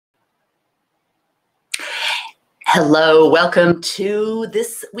Hello, welcome to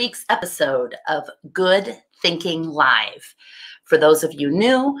this week's episode of Good Thinking Live. For those of you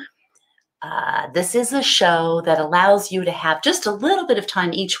new, this is a show that allows you to have just a little bit of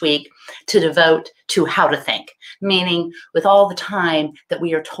time each week to devote to how to think, meaning with all the time that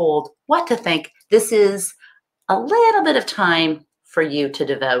we are told what to think, this is a little bit of time for you to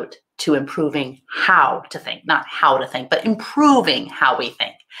devote to improving how to think, not how to think, but improving how we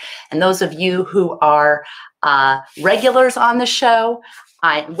think. And those of you who are regulars on the show,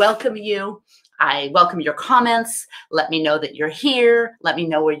 I welcome you. I welcome your comments. Let me know that you're here. Let me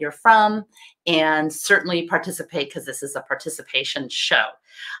know where you're from, and certainly participate because this is a participation show.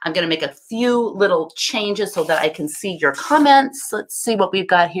 I'm going to make a few little changes so that I can see your comments. Let's see what we've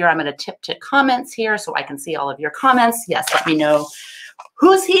got here. I'm going to tip to comments here so I can see all of your comments. Yes, let me know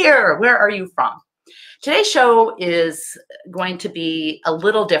who's here. Where are you from? Today's show is going to be a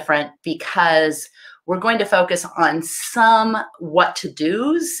little different because we're going to focus on some what to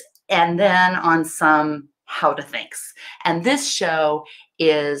do's and then on some how to thinks. And this show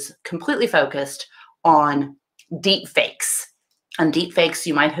is completely focused on DeepFakes. And DeepFakes,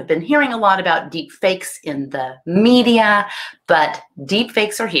 you might have been hearing a lot about DeepFakes in the media, but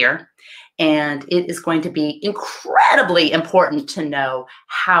DeepFakes are here. And it is going to be incredibly important to know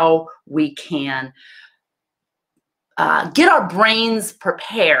how we can get our brains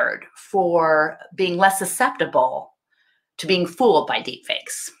prepared for being less susceptible to being fooled by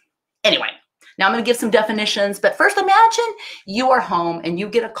deepfakes. Anyway, now I'm going to give some definitions, but first imagine you are home and you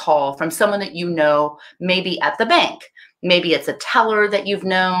get a call from someone that you know, maybe at the bank. Maybe it's a teller that you've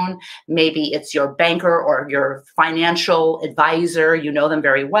known. Maybe it's your banker or your financial advisor. You know them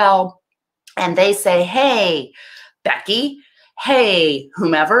very well. And they say, hey, Becky, hey,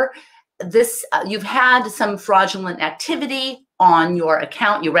 whomever, you've had some fraudulent activity on your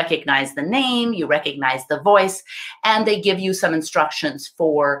account. You recognize the name, you recognize the voice, and they give you some instructions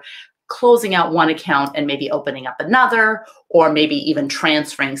for closing out one account and maybe opening up another, or maybe even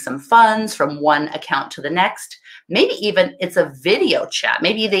transferring some funds from one account to the next. Maybe even it's a video chat.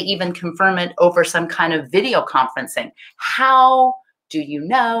 Maybe they even confirm it over some kind of video conferencing. How do you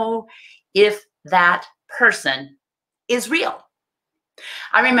know if that person is real?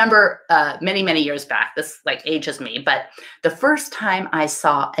 I remember many, many years back, this like ages me, but the first time I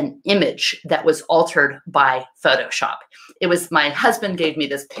saw an image that was altered by Photoshop, it was my husband gave me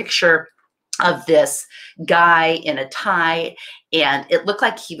this picture of this guy in a tie, and it looked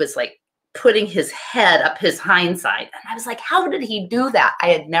like he was like putting his head up his hindside. And I was like, how did he do that? I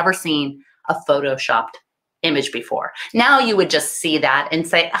had never seen a Photoshopped image before. Now you would just see that and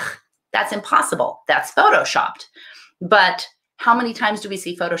say, that's impossible. That's Photoshopped. But how many times do we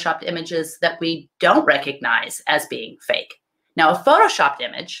see Photoshopped images that we don't recognize as being fake? Now, a Photoshopped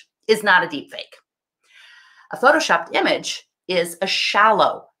image is not a deep fake. A Photoshopped image is a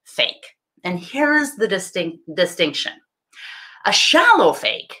shallow fake. And here's the distinction. A shallow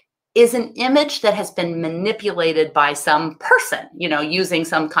fake is an image that has been manipulated by some person, using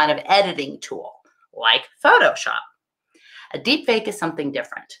some kind of editing tool like Photoshop. A deep fake is something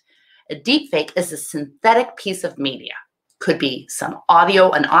different. A deep fake is a synthetic piece of media. Could be some audio,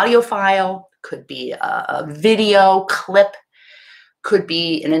 an audio file, could be a video clip, could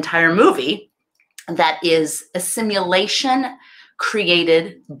be an entire movie that is a simulation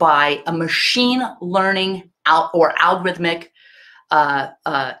created by a machine learning or algorithmic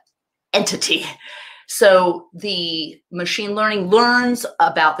entity. So the machine learning learns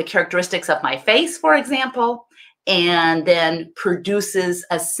about the characteristics of my face, for example, and then produces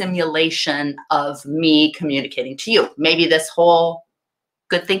a simulation of me communicating to you. Maybe this whole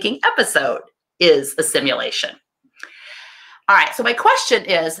Good Thinking episode is a simulation. All right, so my question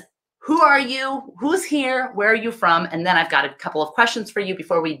is, who are you? Who's here? Where are you from? And then I've got a couple of questions for you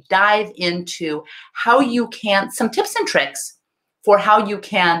before we dive into how you can, some tips and tricks for how you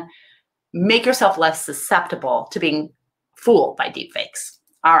can make yourself less susceptible to being fooled by deepfakes.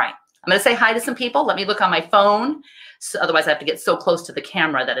 All right. I'm going to say hi to some people. Let me look on my phone. So otherwise, I have to get so close to the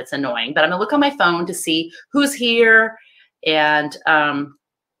camera that it's annoying. But I'm going to look on my phone to see who's here. And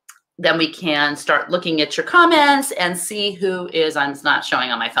then we can start looking at your comments and see who is not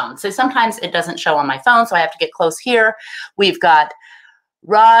showing on my phone. So sometimes it doesn't show on my phone, so I have to get close here. We've got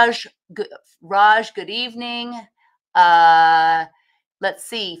Raj, good evening. Let's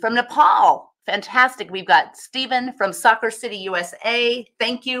see, from Nepal. Fantastic. We've got Stephen from Soccer City, USA.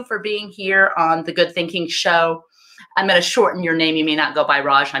 Thank you for being here on the Good Thinking Show. I'm going to shorten your name. You may not go by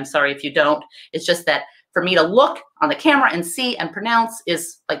Raj. I'm sorry if you don't. It's just that for me to look on the camera and see and pronounce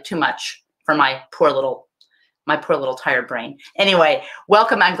is like too much for my poor little tired brain. Anyway,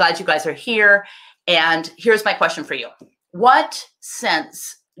 welcome. I'm glad you guys are here. And here's my question for you. What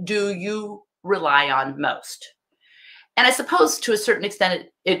sense do you rely on most? And I suppose to a certain extent,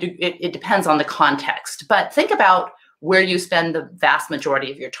 it depends on the context, but think about where you spend the vast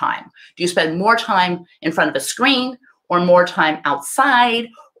majority of your time. Do you spend more time in front of a screen, or more time outside,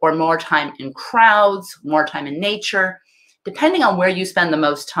 or more time in crowds, more time in nature? Depending on where you spend the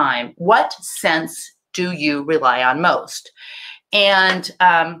most time, what sense do you rely on most? And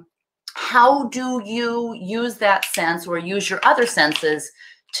how do you use that sense or use your other senses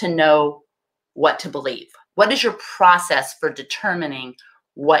to know what to believe? What is your process for determining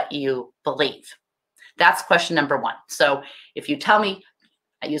what you believe? That's question number one. So if you tell me,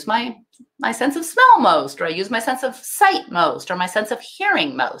 I use my sense of smell most, or I use my sense of sight most, or my sense of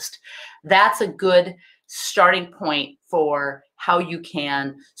hearing most, that's a good starting point for how you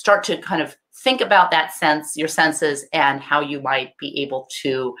can start to kind of think about that sense, your senses, and how you might be able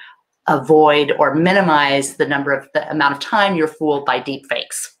to avoid or minimize the amount of time you're fooled by deep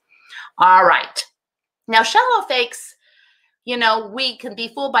fakes. All right. Now, shallow fakes, you know, we can be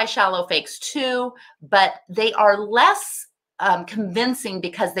fooled by shallow fakes too, but they are less convincing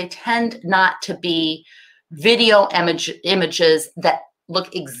because they tend not to be video images that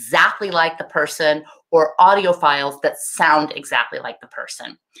look exactly like the person, or audio files that sound exactly like the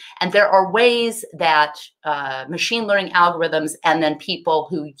person. And there are ways that machine learning algorithms, and then people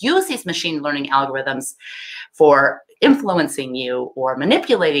who use these machine learning algorithms for influencing you or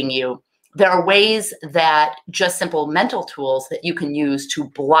manipulating you, there are ways that just simple mental tools that you can use to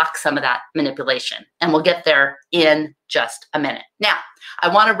block some of that manipulation. And we'll get there in just a minute. Now, I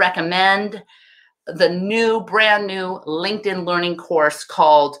want to recommend the brand new LinkedIn learning course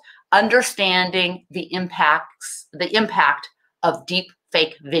called Understanding the Impact of Deep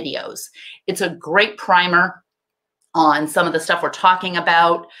Fake Videos. It's a great primer on some of the stuff we're talking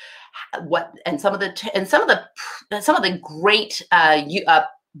about, some of the great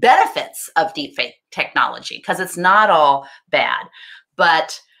benefits of deepfake technology, because it's not all bad.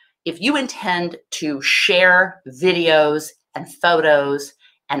 But if you intend to share videos and photos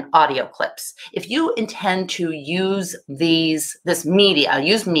and audio clips, if you intend to use media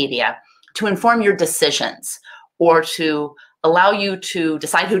to inform your decisions, or to allow you to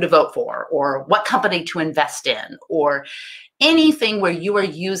decide who to vote for, or what company to invest in, or anything where you are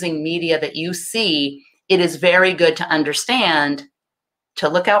using media that you see, it is very good to understand, to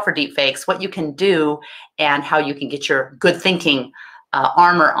look out for deepfakes, what you can do, and how you can get your good thinking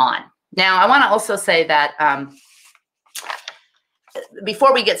armor on. Now, I want to also say that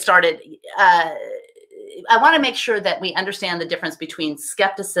before we get started, I want to make sure that we understand the difference between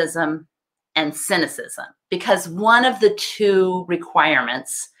skepticism and cynicism, because one of the two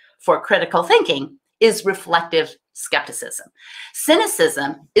requirements for critical thinking is reflective skepticism.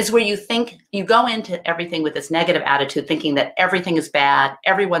 Cynicism is where you go into everything with this negative attitude, thinking that everything is bad,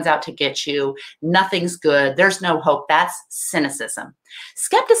 everyone's out to get you, nothing's good, there's no hope. That's cynicism.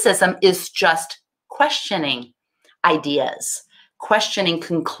 Skepticism is just questioning ideas, questioning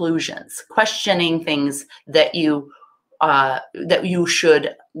conclusions, questioning things that you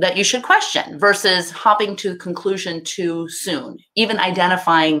should question, versus hopping to conclusion too soon, even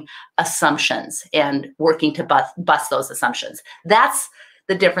identifying assumptions and working to bust those assumptions. That's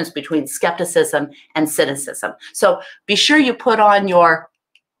the difference between skepticism and cynicism. So be sure you put on your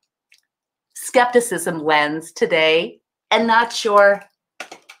skepticism lens today and not your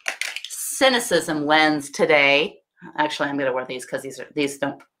cynicism lens today. Actually, I'm going to wear these because these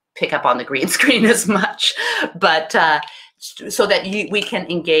don't pick up on the green screen as much, but so that we can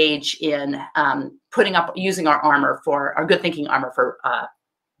engage in using our good thinking armor for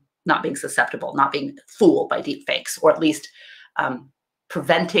not being susceptible, not being fooled by deep fakes, or at least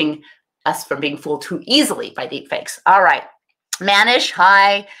preventing us from being fooled too easily by deep fakes. All right, Manish,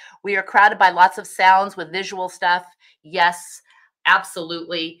 hi. We are crowded by lots of sounds with visual stuff. Yes,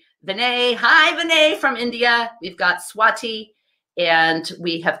 absolutely. Vinay, hi, Vinay from India. We've got Swati, and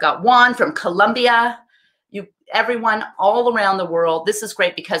we have got Juan from Colombia. Everyone all around the world. This is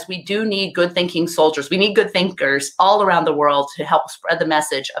great because we do need good thinking soldiers. We need good thinkers all around the world to help spread the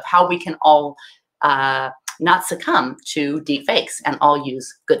message of how we can all not succumb to deep fakes and all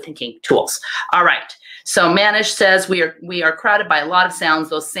use good thinking tools. All right. So Manish says we are crowded by a lot of sounds,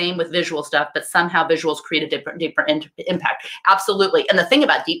 those same with visual stuff, but somehow visuals create a deeper impact. Absolutely. And the thing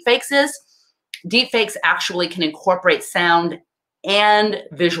about deep fakes is deep fakes actually can incorporate sound and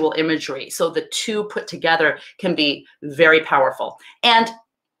visual imagery. So the two put together can be very powerful. And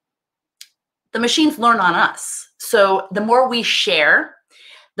the machines learn on us. So the more we share,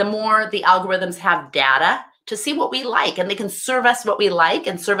 the more the algorithms have data to see what we like, and they can serve us what we like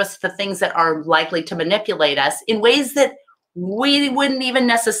and serve us the things that are likely to manipulate us in ways that we wouldn't even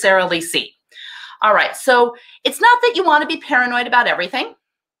necessarily see. All right, so it's not that you want to be paranoid about everything,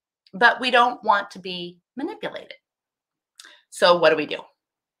 but we don't want to be manipulated. So what do?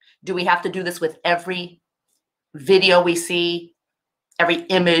 Do we have to do this with every video we see, every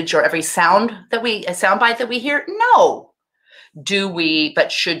image or every soundbite that we hear? No.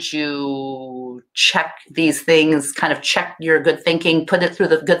 But should you check these things, kind of check your good thinking, put it through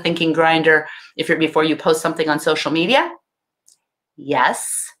the good thinking grinder before you post something on social media?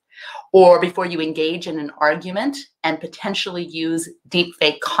 Yes. Or before you engage in an argument and potentially use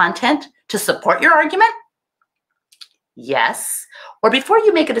deepfake content to support your argument? Yes. Or before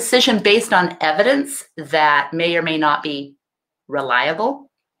you make a decision based on evidence that may or may not be reliable?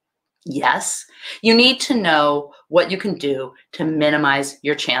 Yes. You need to know what you can do to minimize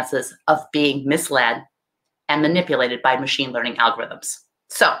your chances of being misled and manipulated by machine learning algorithms.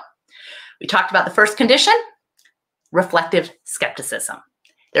 So we talked about the first condition, reflective skepticism.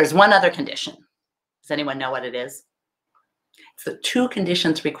 There's one other condition. Does anyone know what it is? It's the two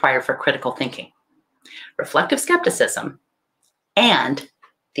conditions required for critical thinking: reflective skepticism and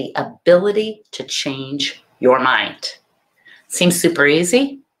the ability to change your mind. Seems super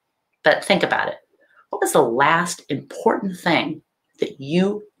easy, but think about it. What was the last important thing that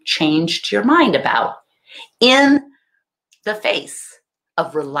you changed your mind about in the face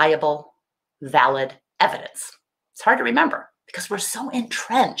of reliable, valid evidence? It's hard to remember because we're so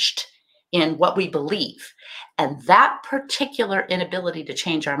entrenched in what we believe. And that particular inability to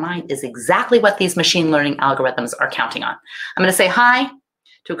change our mind is exactly what these machine learning algorithms are counting on. I'm going to say hi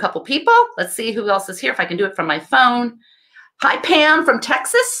to a couple people. Let's see who else is here, if I can do it from my phone. Hi, Pam from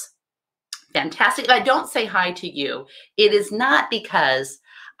Texas. Fantastic. If I don't say hi to you, it is not because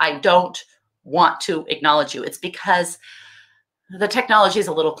I don't want to acknowledge you. It's because the technology is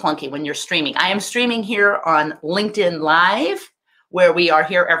a little clunky when you're streaming. I am streaming here on LinkedIn Live, where we are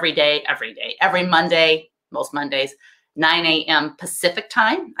here every Monday, most Mondays, 9 a.m. Pacific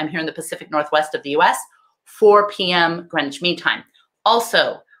time. I'm here in the Pacific Northwest of the US, 4 p.m. Greenwich Mean Time.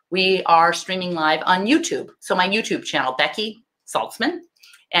 Also, we are streaming live on YouTube. So my YouTube channel, Becky Saltzman.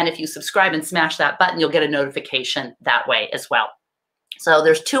 And if you subscribe and smash that button, you'll get a notification that way as well. So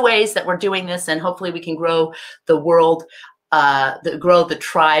there's two ways that we're doing this, and hopefully we can grow the world, grow the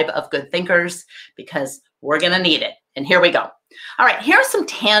tribe of good thinkers, because we're going to need it. And here we go. All right, here are some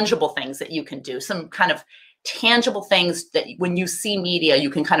tangible things that you can do, some kind of tangible things that when you see media, you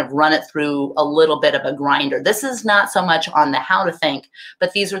can kind of run it through a little bit of a grinder. This is not so much on the how to think,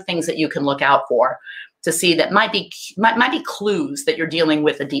 but these are things that you can look out for to see that might be clues that you're dealing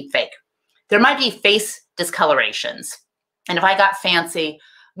with a deep fake. There might be face discolorations. And if I got fancy,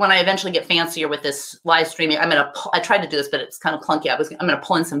 when I eventually get fancier with this live streaming, I tried to do this, but it's kind of clunky. I'm going to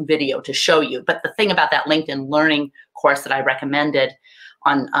pull in some video to show you. But the thing about that LinkedIn Learning course that I recommended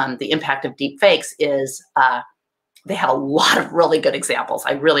on the impact of deep fakes is they have a lot of really good examples.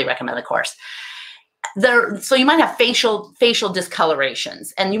 I really recommend the course. So you might have facial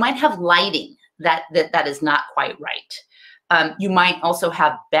discolorations, and you might have lighting that is not quite right. You might also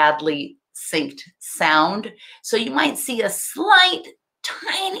have badly synced sound. So you might see a slight,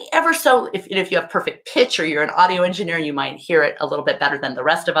 tiny, ever so, if you have perfect pitch or you're an audio engineer, you might hear it a little bit better than the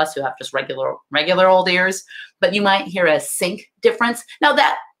rest of us who have just regular old ears, but you might hear a sync difference. Now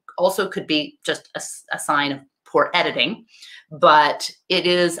that also could be just a sign of poor editing, but it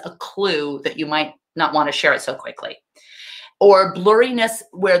is a clue that you might not want to share it so quickly. Or blurriness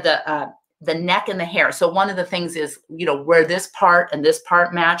where the neck and the hair. So one of the things is, where this part and this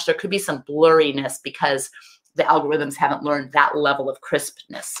part match, there could be some blurriness because the algorithms haven't learned that level of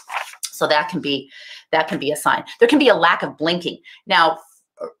crispness. So that can be a sign. There can be a lack of blinking. Now,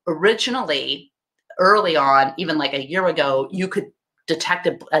 originally, early on, even like a year ago, you could detect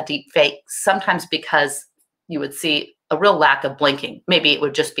a deep fake sometimes because you would see a real lack of blinking. Maybe it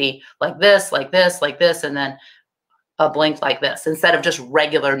would just be like this, like this, like this, and then a blink like this, instead of just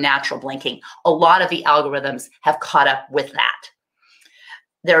regular natural blinking. A lot of the algorithms have caught up with that.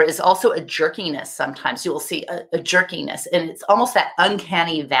 There is also a jerkiness. Sometimes you will see a jerkiness, and it's almost that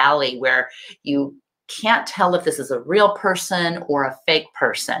uncanny valley where you can't tell if this is a real person or a fake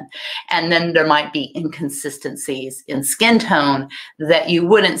person. And then there might be inconsistencies in skin tone that you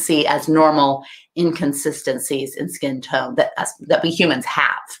wouldn't see as normal inconsistencies in skin tone that we humans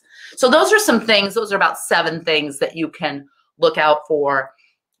have. So those are some things, those are about 7 things that you can look out for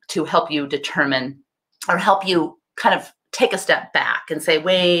to help you determine, or help you kind of take a step back and say,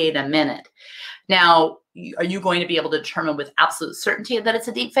 wait a minute. Now, are you going to be able to determine with absolute certainty that it's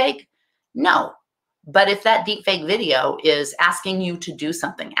a deep fake? No, But if that deepfake video is asking you to do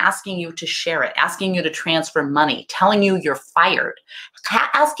something, asking you to share it, asking you to transfer money, telling you you're fired,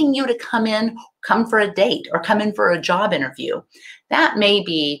 asking you to come for a date or come in for a job interview, that may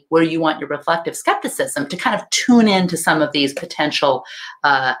be where you want your reflective skepticism to kind of tune into some of these potential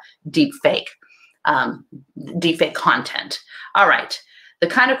deepfake content. All right. The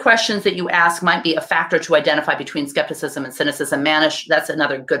kind of questions that you ask might be a factor to identify between skepticism and cynicism. Manish, that's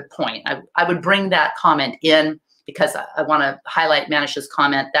another good point. I would bring that comment in because I want to highlight Manish's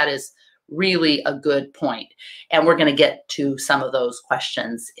comment. That is really a good point. And we're going to get to some of those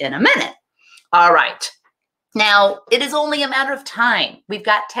questions in a minute. All right. Now, it is only a matter of time. We've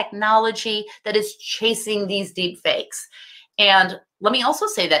got technology that is chasing these deep fakes. And let me also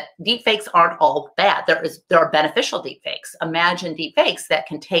say that deep fakes aren't all bad. There are beneficial deep fakes. Imagine deep fakes that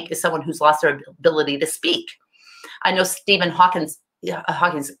can take someone who's lost their ability to speak. I know Stephen Hawkins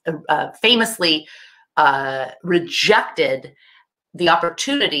famously rejected the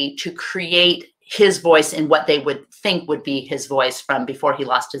opportunity to create his voice in what they would think would be his voice from before he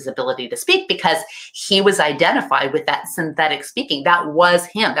lost his ability to speak, because he was identified with that synthetic speaking. That was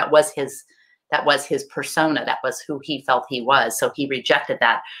him. That was his persona. That was who he felt he was. So he rejected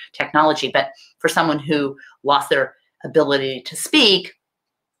that technology. But for someone who lost their ability to speak,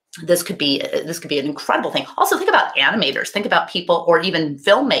 this could be an incredible thing. Also, think about animators. Think about people, or even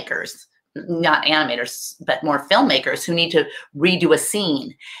filmmakers, not animators, but more filmmakers who need to redo a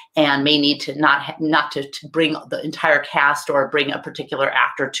scene and may need to not to bring the entire cast or bring a particular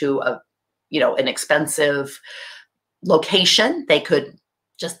actor to an expensive location. They could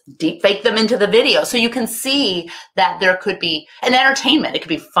just deep fake them into the video. So you can see that there could be an entertainment. It could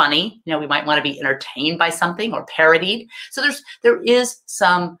be funny. We might want to be entertained by something or parodied. So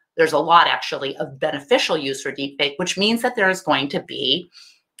there's a lot actually of beneficial use for deepfake, which means that there is going to be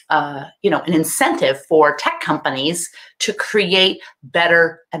an incentive for tech companies to create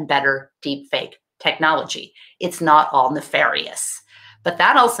better and better deepfake technology. It's not all nefarious. But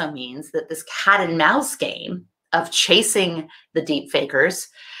that also means that this cat and mouse game of chasing the deepfakers,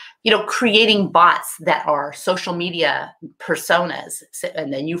 creating bots that are social media personas,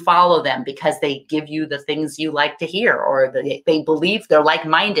 and then you follow them because they give you the things you like to hear, or they believe they're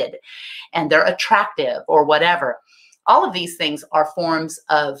like-minded and they're attractive or whatever. All of these things are forms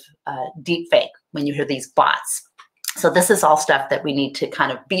of deepfake when you hear these bots. So this is all stuff that we need to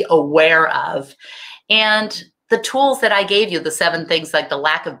kind of be aware of. And the tools that I gave you, the 7 things, like the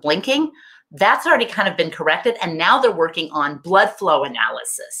lack of blinking, that's already kind of been corrected. And now they're working on blood flow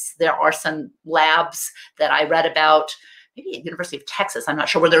analysis. There are some labs that I read about, maybe at University of Texas, I'm not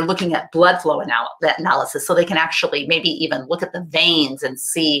sure, where they're looking at blood flow analysis. So they can actually maybe even look at the veins and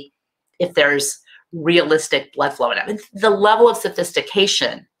see if there's realistic blood flow. The level of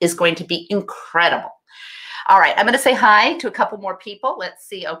sophistication is going to be incredible. All right, I'm going to say hi to a couple more people. Let's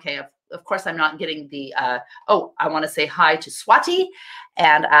see. Okay, of course, I'm not getting the, I want to say hi to Swati.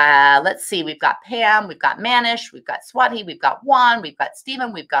 And let's see, we've got Pam, we've got Manish, we've got Swati, we've got Juan, we've got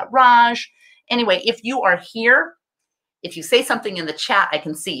Stephen, we've got Raj. Anyway, if you are here, if you say something in the chat, I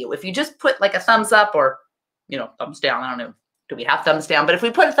can see you. If you just put like a thumbs up or, thumbs down, I don't know, do we have thumbs down? But if we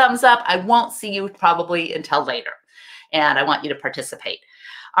put a thumbs up, I won't see you probably until later. And I want you to participate.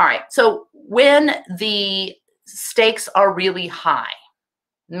 All right, so when the stakes are really high,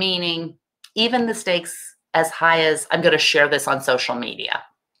 meaning even the stakes as high as I'm going to share this on social media,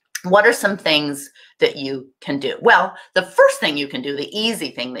 what are some things that you can do? Well, the first thing you can do, the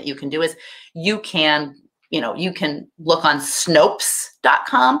easy thing that you can do, is you can look on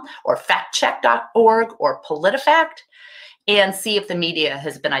Snopes.com or factcheck.org or PolitiFact and see if the media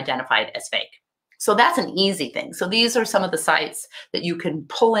has been identified as fake. So that's an easy thing. So these are some of the sites that you can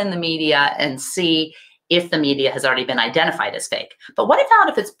pull in the media and see if the media has already been identified as fake. But what about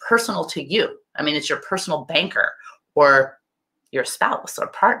if it's personal to you? I mean, it's your personal banker or your spouse or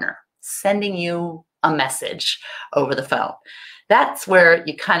partner sending you a message over the phone. That's where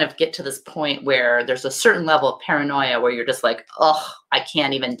you kind of get to this point where there's a certain level of paranoia where you're just like, oh, I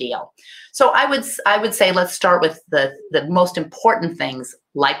can't even deal. So I would say let's start with the most important things,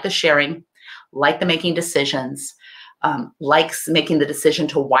 like the sharing, like the making decisions, like making the decision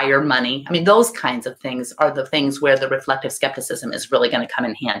to wire money. I mean, those kinds of things are the things where the reflective skepticism is really going to come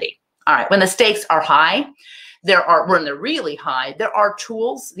in handy. All right, when the stakes are high, when they're really high, there are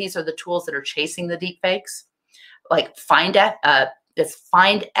tools. These are the tools that are chasing the deepfakes, like it's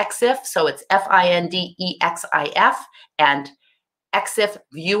FindExif, so it's FINDEXIF, and EXIF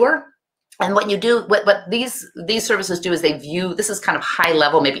Viewer. And what you do, what these services do is they view, this is kind of high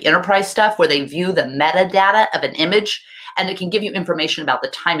level, maybe enterprise stuff, where they view the metadata of an image And it can give you information about the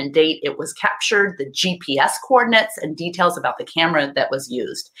time and date it was captured, the GPS coordinates, and details about the camera that was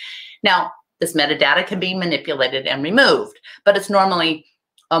used. Now, this metadata can be manipulated and removed, but it's normally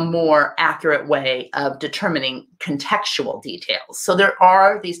a more accurate way of determining contextual details. So there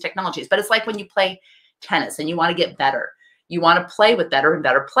are these technologies, but it's like when you play tennis and you want to get better. You want to play with better and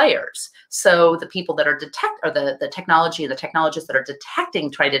better players. So the people that are the technology and the technologists that are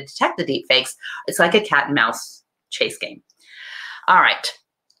try to detect the deep fakes, it's like a cat and mouse chase game. All right.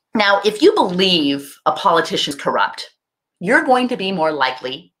 Now, if you believe a politician is corrupt, you're going to be more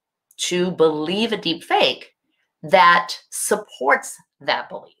likely to believe a deep fake that supports that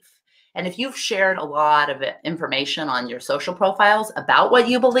belief. And if you've shared a lot of information on your social profiles about what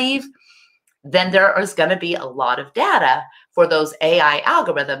you believe, then there is going to be a lot of data for those AI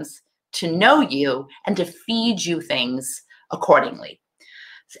algorithms to know you and to feed you things accordingly.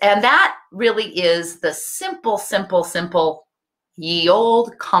 And that really is the simple, ye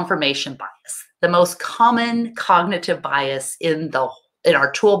old confirmation bias, the most common cognitive bias in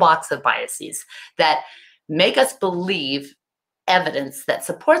our toolbox of biases that make us believe evidence that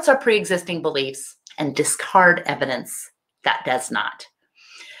supports our pre-existing beliefs and discard evidence that does not.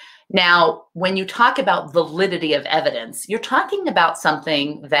 Now, when you talk about validity of evidence, you're talking about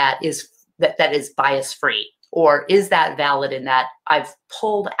something that is bias-free, or is that valid in that I've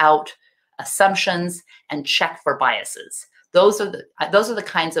pulled out assumptions and checked for biases. Those are the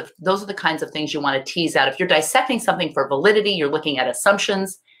kinds of things you want to tease out. If you're dissecting something for validity, you're looking at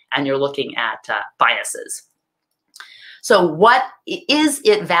assumptions and you're looking at biases. So what is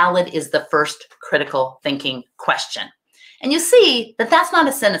it valid is the first critical thinking question. And you see that that's not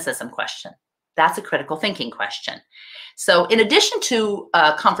a cynicism question. That's a critical thinking question. So in addition to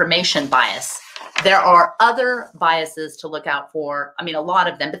confirmation bias, there are other biases to look out for. I mean, a lot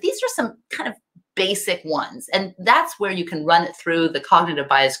of them, but these are some kind of basic ones. And that's where you can run it through the cognitive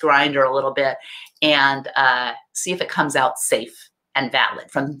bias grinder a little bit and see if it comes out safe and valid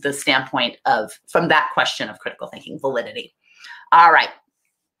from the standpoint from that question of critical thinking validity. All right.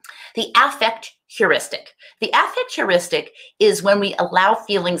 The affect heuristic. The affect heuristic is when we allow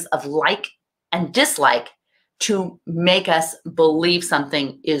feelings of like and dislike to make us believe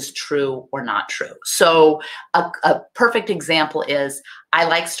something is true or not true. So a perfect example is, I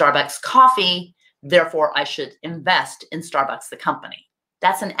like Starbucks coffee, therefore I should invest in Starbucks, the company.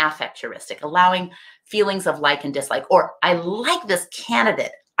 That's an affect heuristic, allowing feelings of like and dislike, or I like this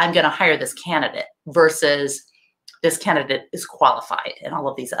candidate, I'm going to hire this candidate, versus this candidate is qualified and all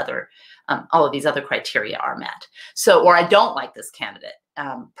of these other criteria are met. So, or I don't like this candidate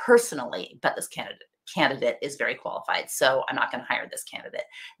personally, but this candidate is very qualified, so I'm not going to hire this candidate.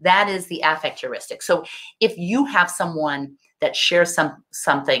 That is the affect heuristic. So if you have someone that shares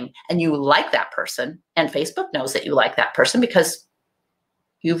something and you like that person, and Facebook knows that you like that person because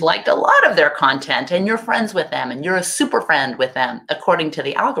you've liked a lot of their content and you're friends with them and you're a super friend with them, according to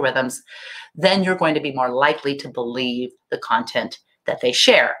the algorithms, then you're going to be more likely to believe the content that they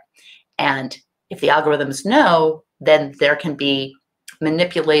share. And if the algorithms know, then there can be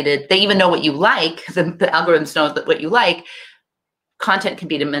manipulated, they even know what you like, the algorithms know that what you like, content can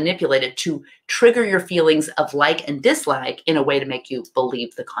be manipulated to trigger your feelings of like and dislike in a way to make you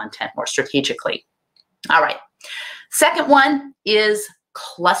believe the content more strategically. All right. Second one is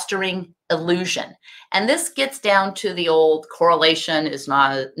clustering illusion. And this gets down to the old correlation is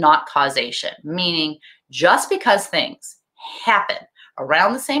not causation, meaning just because things happen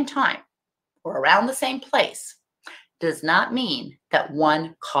around the same time or around the same place does not mean that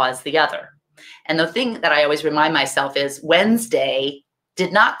one caused the other. And the thing that I always remind myself is Wednesday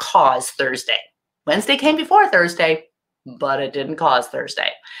did not cause Thursday. Wednesday came before Thursday, but it didn't cause Thursday.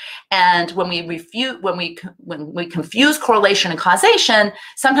 And when we confuse correlation and causation,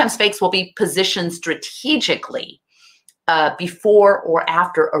 sometimes fakes will be positioned strategically before or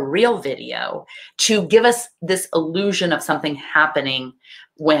after a real video to give us this illusion of something happening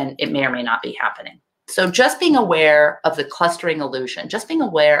when it may or may not be happening. So just being aware of the clustering illusion, just being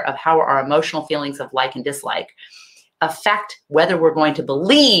aware of how our emotional feelings of like and dislike affect whether we're going to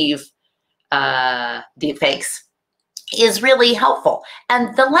believe deepfakes is really helpful.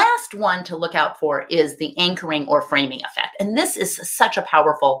 And the last one to look out for is the anchoring or framing effect. And this is such a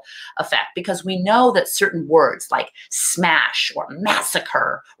powerful effect because we know that certain words like smash or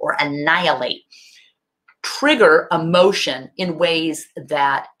massacre or annihilate trigger emotion in ways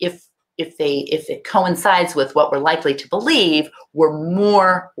that if it coincides with what we're likely to believe, we're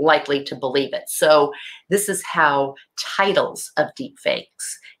more likely to believe it. So this is how titles of deepfakes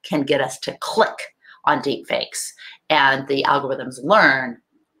can get us to click on deepfakes. And the algorithms learn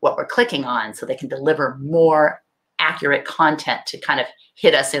what we're clicking on so they can deliver more accurate content to kind of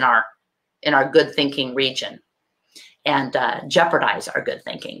hit us in our good thinking region and jeopardize our good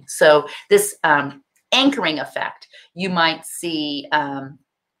thinking. So this anchoring effect, you might see a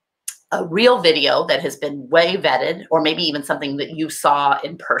real video that has been way vetted, or maybe even something that you saw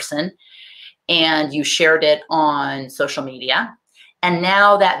in person, and you shared it on social media. And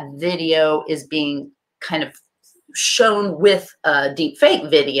now that video is being kind of shown with a deep fake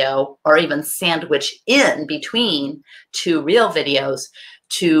video, or even sandwiched in between two real videos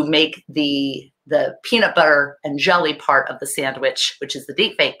to make the peanut butter and jelly part of the sandwich, which is the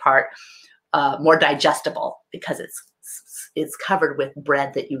deep fake part, more digestible, because it's covered with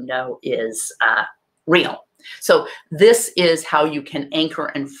bread that you know is real. So this is how you can anchor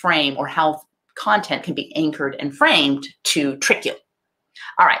and frame, or how content can be anchored and framed to trick you.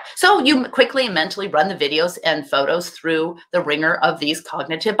 All right, so you quickly and mentally run the videos and photos through the ringer of these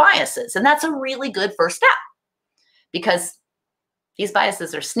cognitive biases. And that's a really good first step, because these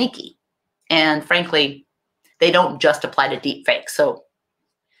biases are sneaky. And frankly, they don't just apply to deep fakes. So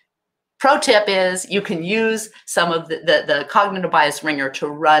pro tip is you can use some of the cognitive bias ringer to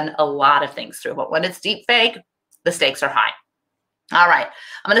run a lot of things through. But when it's deep fake, the stakes are high. All right,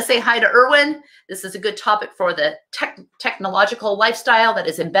 I'm going to say hi to Erwin. This is a good topic for the technological lifestyle that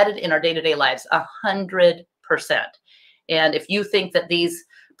is embedded in our day-to-day lives, 100%. And if you think that these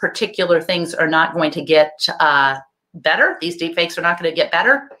particular things are not going to get better, these deepfakes are not going to get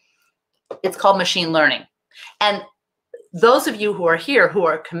better, it's called machine learning. And those of you who are here who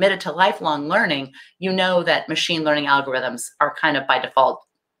are committed to lifelong learning, you know that machine learning algorithms are kind of by default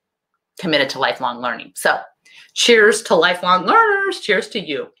committed to lifelong learning. So cheers to lifelong learners. Cheers to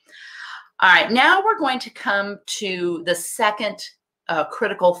you. All right, now we're going to come to the second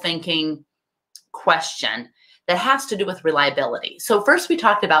critical thinking question that has to do with reliability. So first we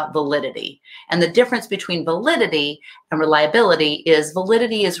talked about validity, and the difference between validity and reliability is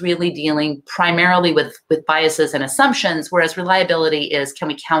validity is really dealing primarily with biases and assumptions, whereas reliability is, can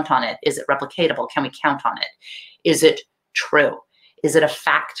we count on it? Is it replicatable? Can we count on it? Is it true? Is it a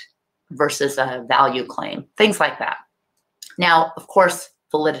fact versus a value claim? Things like that. Now, of course,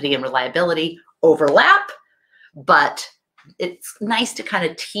 validity and reliability overlap, but it's nice to kind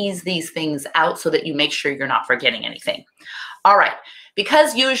of tease these things out so that you make sure you're not forgetting anything. All right,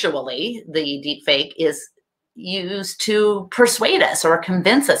 because usually the deepfake is used to persuade us or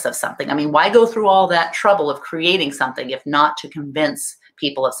convince us of something. I mean, why go through all that trouble of creating something if not to convince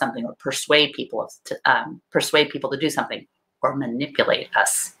people of something, or persuade people to do something, or manipulate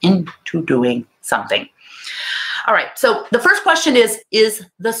us into doing something? All right, so the first question is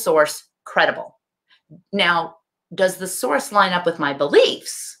the source credible? Now, does the source line up with my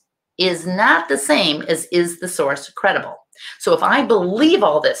beliefs? Is not the same as is the source credible. So if I believe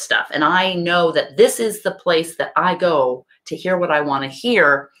all this stuff and I know that this is the place that I go to hear what I want to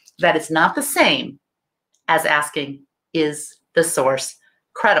hear, that is not the same as asking, is the source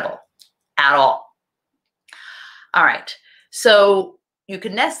credible at all? All right, so you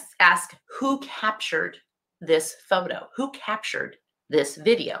can next ask, who captured this photo? Who captured this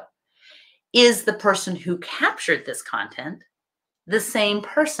video? Is the person who captured this content the same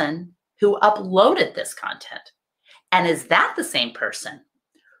person who uploaded this content? And is that the same person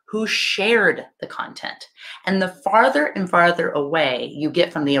who shared the content? And the farther and farther away you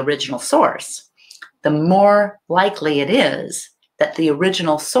get from the original source, the more likely it is that the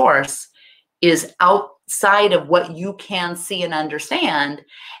original source is outside of what you can see and understand,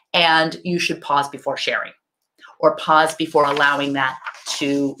 and you should pause before sharing, or pause before allowing that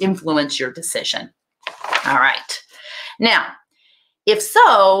to influence your decision. All right. Now, if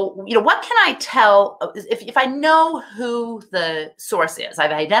so, what can I tell if I know who the source is?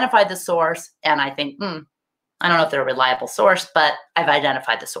 I've identified the source and I think, I don't know if they're a reliable source, but I've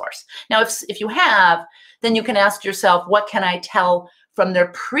identified the source. Now, if you have, then you can ask yourself, what can I tell from their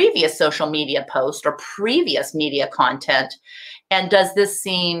previous social media post or previous media content? And does this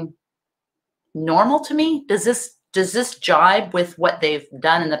seem normal to me? Does this jibe with what they've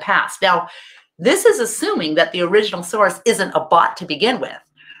done in the past? Now, this is assuming that the original source isn't a bot to begin with.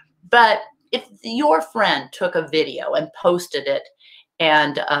 But if your friend took a video and posted it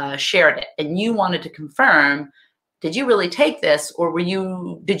and shared it, and you wanted to confirm, did you really take this, or were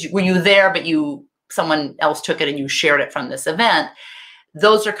you there, but someone else took it and you shared it from this event?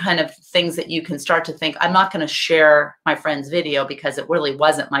 Those are kind of things that you can start to think, I'm not going to share my friend's video because it really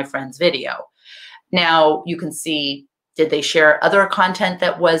wasn't my friend's video. Now you can see, did they share other content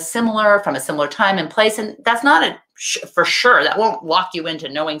that was similar from a similar time and place? And that's not for sure. That won't lock you into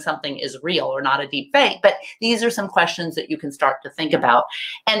knowing something is real or not a deep fake. But these are some questions that you can start to think about.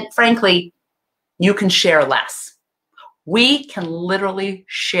 And frankly, you can share less. we can literally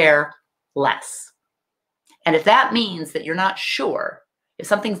share less. And if that means that you're not sure if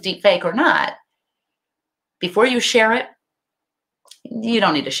something's deep fake or not, before you share it, you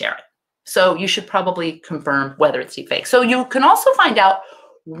don't need to share it. So you should probably confirm whether it's deep fake. So you can also find out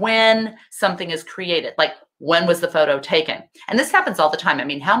when something is created, like when was the photo taken? And this happens all the time. I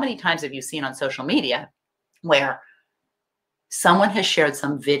mean, how many times have you seen on social media where someone has shared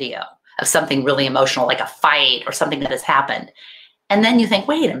some video of something really emotional, like a fight or something that has happened, and then you think,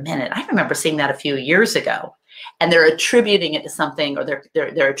 wait a minute, I remember seeing that a few years ago, and they're attributing it to something, or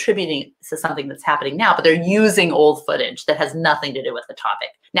they're attributing it to something that's happening now, but they're using old footage that has nothing to do with the topic.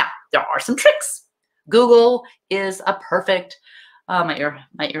 Now, there are some tricks. Google is a perfect, my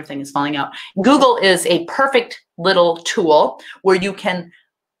ear thing is falling out. Google is a perfect little tool where you can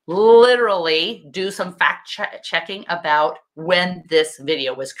literally do some fact checking about when this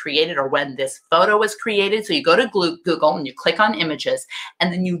video was created or when this photo was created. So you go to Google and you click on images,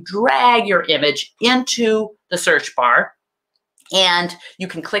 and then you drag your image into the search bar, and you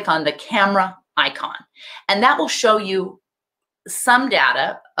can click on the camera icon, and that will show you some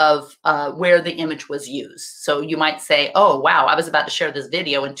data of where the image was used. So you might say, oh, wow, I was about to share this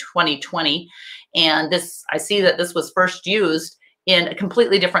video in 2020, and I see that this was first used in a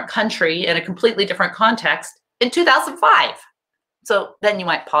completely different country, in a completely different context in 2005. So then you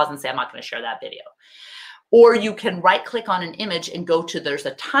might pause and say, I'm not going to share that video. Or you can right click on an image and go to, there's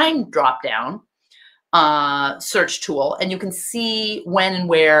a time drop down search tool, and you can see when and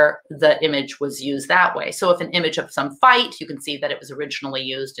where the image was used that way. So if an image of some fight, you can see that it was originally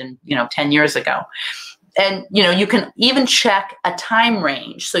used in, 10 years ago. And, you can even check a time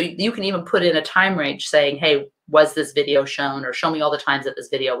range. So you can even put in a time range saying, hey, was this video shown, or show me all the times that this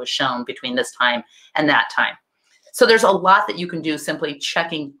video was shown between this time and that time. So there's a lot that you can do simply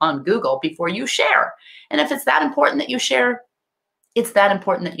checking on Google before you share. And if it's that important that you share, it's that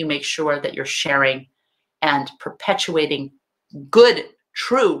important that you make sure that you're sharing and perpetuating good,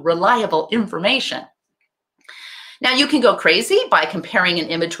 true, reliable information. Now, you can go crazy by comparing an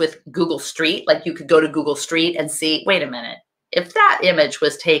image with Google Street. Like, you could go to Google Street and see, wait a minute, if that image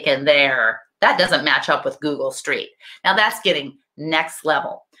was taken there, that doesn't match up with Google Street. Now, that's getting next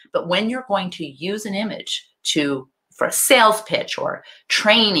level. But when you're going to use an image for a sales pitch or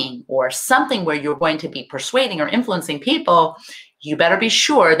training or something where you're going to be persuading or influencing people, you better be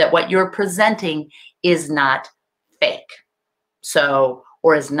sure that what you're presenting is not fake. So,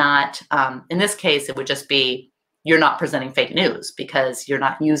 or is not, in this case, it would just be, you're not presenting fake news because you're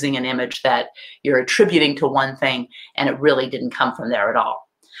not using an image that you're attributing to one thing and it really didn't come from there at all.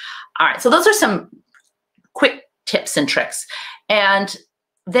 All right, so those are some quick tips and tricks. And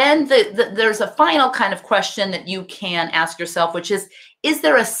then there's a final kind of question that you can ask yourself, which is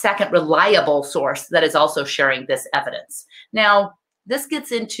there a second reliable source that is also sharing this evidence? Now, this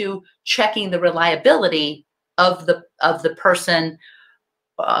gets into checking the reliability of the person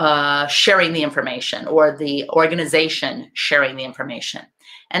sharing the information, or the organization sharing the information.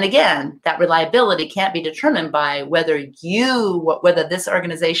 And again, that reliability can't be determined by whether this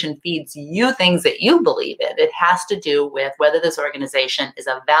organization feeds you things that you believe in. It has to do with whether this organization is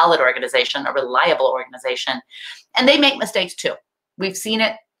a valid organization, a reliable organization. And they make mistakes too. We've seen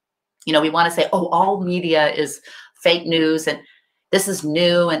it. We want to say, oh, all media is fake news and this is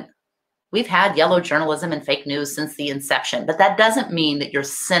new. And we've had yellow journalism and fake news since the inception, but that doesn't mean that you're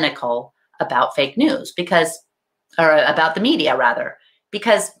cynical about fake news or about the media rather,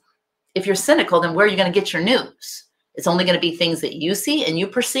 because if you're cynical, then where are you going to get your news? It's only going to be things that you see and you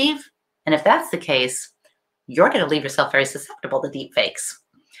perceive. And if that's the case, you're going to leave yourself very susceptible to deep fakes.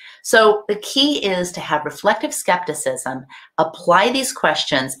 So the key is to have reflective skepticism, apply these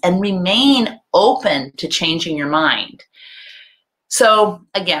questions, and remain open to changing your mind. So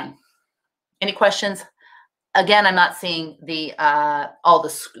again, any questions? Again, I'm not seeing all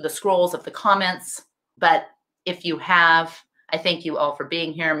the scrolls of the comments, but if you have, I thank you all for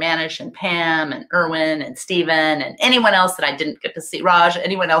being here, Manish and Pam and Erwin and Stephen and anyone else that I didn't get to see, Raj,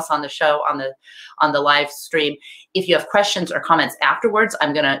 anyone else on the show, on the live stream. If you have questions or comments afterwards,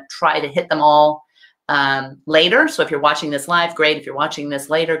 I'm going to try to hit them all later. So if you're watching this live, great. If you're watching this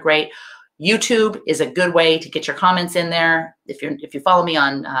later, great. YouTube is a good way to get your comments in there. If you follow me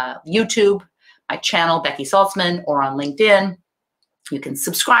on YouTube, my channel, Becky Saltzman, or on LinkedIn, you can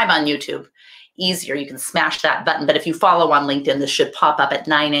subscribe on YouTube. Easier, you can smash that button. But if you follow on LinkedIn, this should pop up at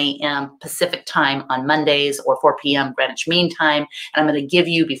 9 a.m. Pacific time on Mondays, or 4 p.m. Greenwich Mean Time. And I'm going to give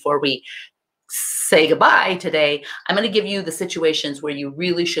you, before we say goodbye today, I'm going to give you the situations where you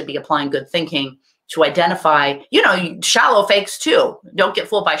really should be applying good thinking to identify, shallow fakes too. Don't get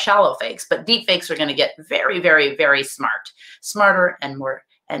fooled by shallow fakes, but deep fakes are going to get very, very, very smarter and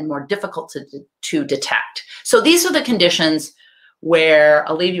more difficult to detect. So these are the conditions where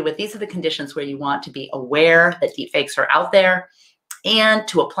I'll leave you with. These are the conditions where you want to be aware that deep fakes are out there and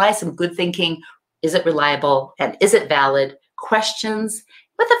to apply some good thinking. Is it reliable and is it valid? Questions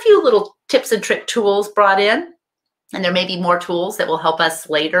with a few little tips and trick tools brought in. And there may be more tools that will help us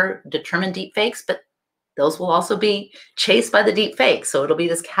later determine deep fakes, but those will also be chased by the deep fake. So it'll be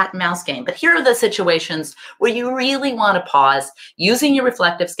this cat and mouse game. But here are the situations where you really want to pause using your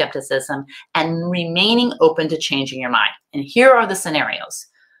reflective skepticism and remaining open to changing your mind. And here are the scenarios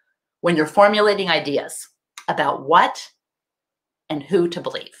when you're formulating ideas about what and who to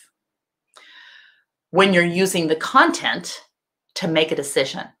believe. When you're using the content to make a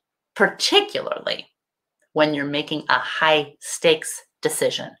decision, particularly when you're making a high stakes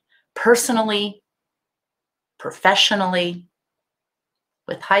decision, personally, professionally.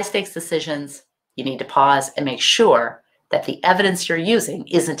 With high stakes decisions, you need to pause and make sure that the evidence you're using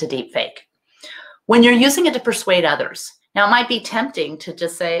isn't a deep fake. When you're using it to persuade others, now it might be tempting to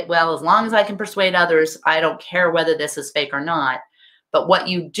just say, well, as long as I can persuade others, I don't care whether this is fake or not. But what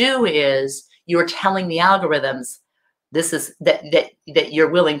you do is you're telling the algorithms this is that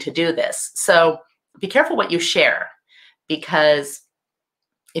you're willing to do this. So be careful what you share, because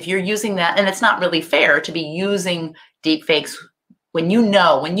if you're using that, and it's not really fair to be using deep fakes when you're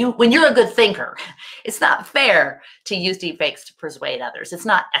a good thinker, it's not fair to use deep fakes to persuade others. It's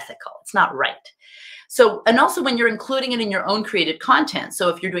not ethical. It's not right. So, and also when you're including it in your own created content. So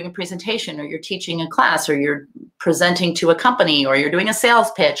if you're doing a presentation or you're teaching a class or you're presenting to a company or you're doing a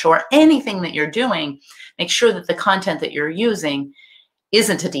sales pitch or anything that you're doing, make sure that the content that you're using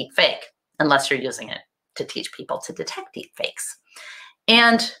isn't a deep fake unless you're using it to teach people to detect deep fakes.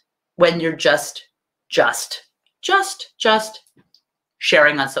 And when you're just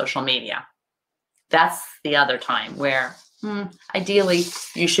sharing on social media, that's the other time where ideally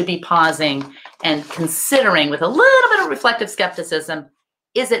you should be pausing and considering with a little bit of reflective skepticism,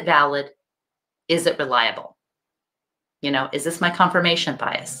 is it valid? Is it reliable? Is this my confirmation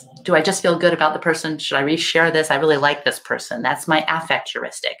bias? Do I just feel good about the person? Should I reshare this? I really like this person. That's my affect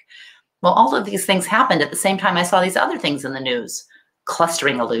heuristic. Well, all of these things happened at the same time I saw these other things in the news: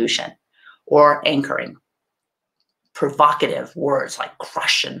 clustering illusion or anchoring, provocative words like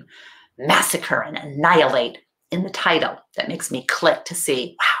crush and massacre and annihilate in the title that makes me click to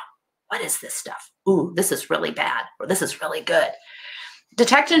see, wow, what is this stuff? Ooh, this is really bad, or this is really good.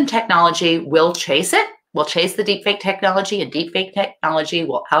 Detection technology will chase it, will chase the deepfake technology, and deepfake technology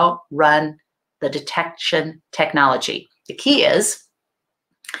will outrun the detection technology. The key is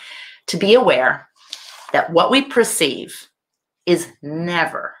to be aware that what we perceive is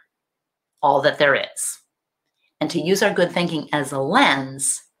never all that there is, and to use our good thinking as a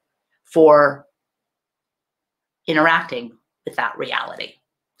lens for interacting with that reality.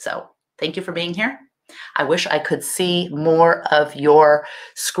 So thank you for being here. I wish I could see more of your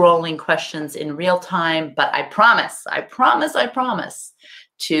scrolling questions in real time, but I promise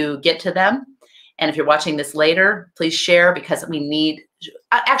to get to them. And if you're watching this later, please share, because we need,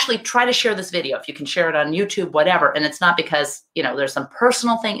 actually try to share this video if you can share it on YouTube, whatever. And it's not because, there's some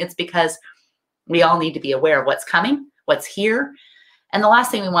personal thing. It's because we all need to be aware of what's coming, what's here. And the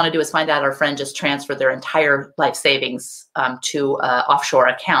last thing we want to do is find out our friend just transferred their entire life savings to an offshore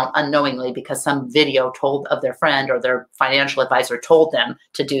account unknowingly because some video told of their friend or their financial advisor told them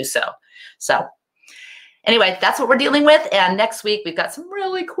to do so. So anyway, that's what we're dealing with. And next week, we've got some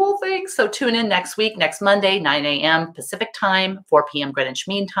really cool things. So tune in next week, next Monday, 9 a.m. Pacific time, 4 p.m. Greenwich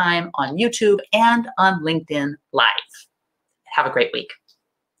Mean Time on YouTube and on LinkedIn Live. Have a great week.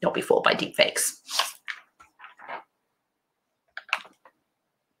 Don't be fooled by deepfakes.